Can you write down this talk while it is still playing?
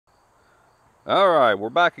All right,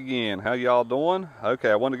 we're back again. How y'all doing?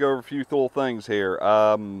 Okay, I want to go over a few little things here.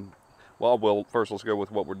 Well, first let's go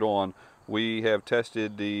with what we're doing. We have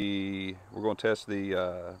tested we're going to test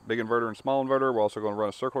the big inverter and small inverter. We're also going to run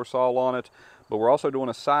a circular saw on it, but we're also doing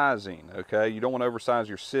a sizing, okay? You don't want to oversize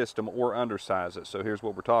your system or undersize it. So here's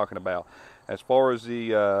what we're talking about. As far as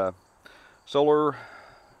the solar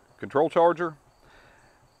control charger,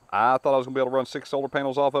 I thought I was going to be able to run 6 solar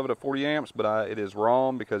panels off of it at 40 amps, but it is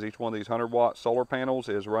wrong because each one of these 100-watt solar panels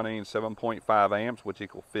is running 7.5 amps, which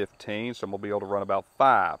equals 15, so I'm going to be able to run about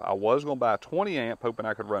 5. I was going to buy a 20 amp, hoping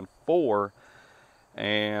I could run 4,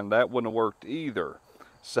 and that wouldn't have worked either.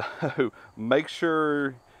 So make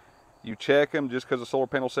sure you check them. Just because the solar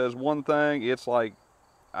panel says one thing, it's like,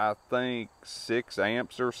 I think 6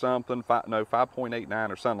 amps or something, 5.89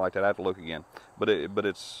 or something like that. I have to look again, but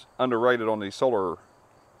it's underrated on the solar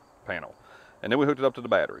panel. And then we hooked it up to the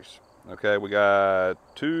batteries. Okay, we got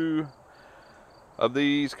 2 of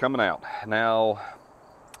these coming out. Now,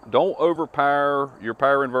 don't overpower your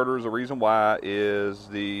power inverters. The reason why is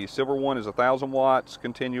the silver one is 1,000 watts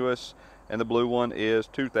continuous and the blue one is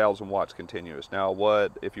 2,000 watts continuous. Now,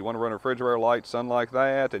 if you want to run a refrigerator light, something like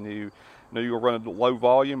that, and you know you're running low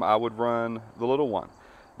volume, I would run the little one.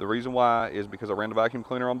 The reason why is because I ran the vacuum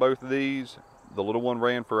cleaner on both of these. The little one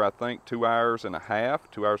ran for, I think, 2 hours and a half,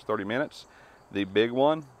 2 hours 30 minutes. The big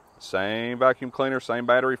one, same vacuum cleaner, same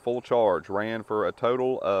battery, full charge, ran for a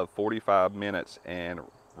total of 45 minutes and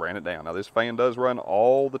ran it down. Now this fan does run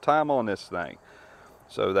all the time on this thing,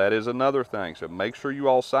 so that is another thing. So make sure you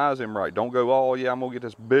all size them right. Don't go, oh yeah, I'm gonna get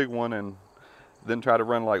this big one and then try to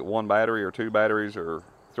run like 1 battery or 2 batteries or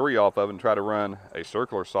 3 off of it and try to run a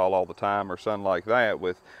circular saw all the time or something like that.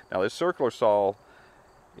 Now this circular saw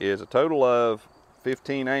is a total of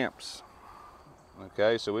 15 amps.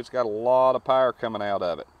 Okay, so it's got a lot of power coming out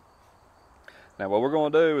of it. Now what we're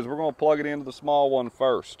going to do is we're going to plug it into the small one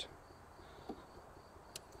first.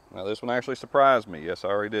 Now this one actually surprised me. Yes, I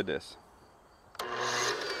already did this.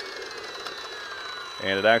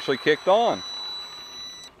 And it actually kicked on.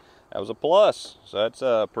 That was a plus. So that's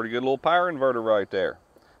a pretty good little power inverter right there.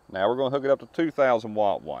 Now we're going to hook it up to 2,000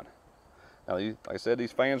 watt one. Now, like I said,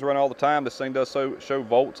 these fans run all the time. This thing does show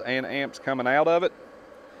volts and amps coming out of it.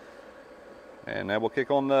 And now we'll kick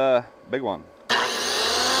on the big one.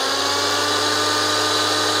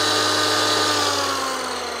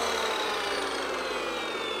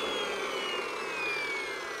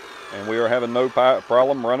 And we are having no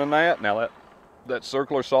problem running that. Now that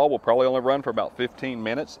circular saw will probably only run for about 15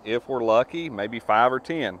 minutes if we're lucky, maybe 5 or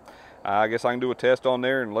 10. I guess I can do a test on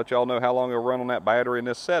there and let y'all know how long it'll run on that battery in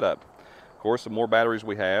this setup. Of course, the more batteries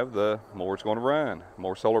we have, the more it's going to run. The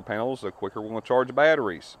more solar panels, the quicker we're going to charge the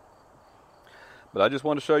batteries. But I just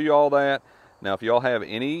wanted to show you all that. Now, if y'all have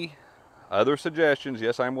any other suggestions,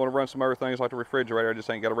 yes, I'm going to run some other things like the refrigerator. I just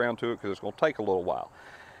ain't got around to it because it's going to take a little while.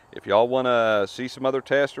 If y'all want to see some other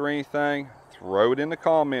tests or anything, throw it in the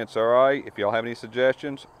comments, all right? If y'all have any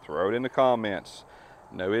suggestions, throw it in the comments.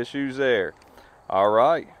 No issues there. All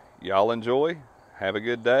right, y'all enjoy. Have a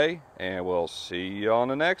good day, and we'll see you on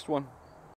the next one.